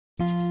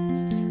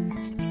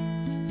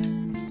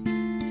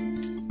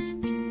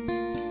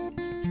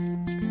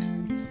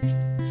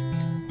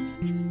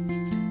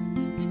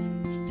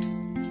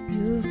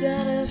You've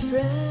got a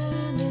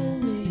friend in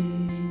me.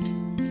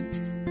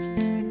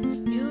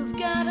 You've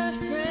got a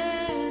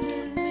friend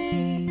in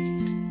me.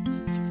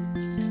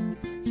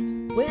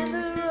 When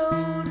the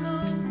road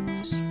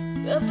looks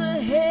rough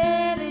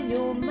ahead and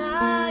you're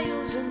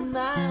miles and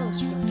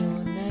miles from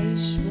your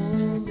nice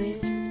warm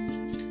bed,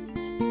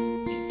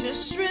 you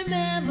just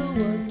remember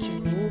what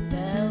your old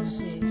pal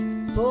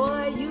said.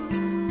 Boy,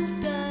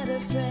 you've got a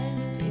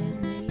friend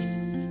in me.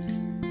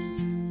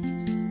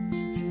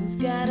 You've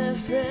got a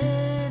friend.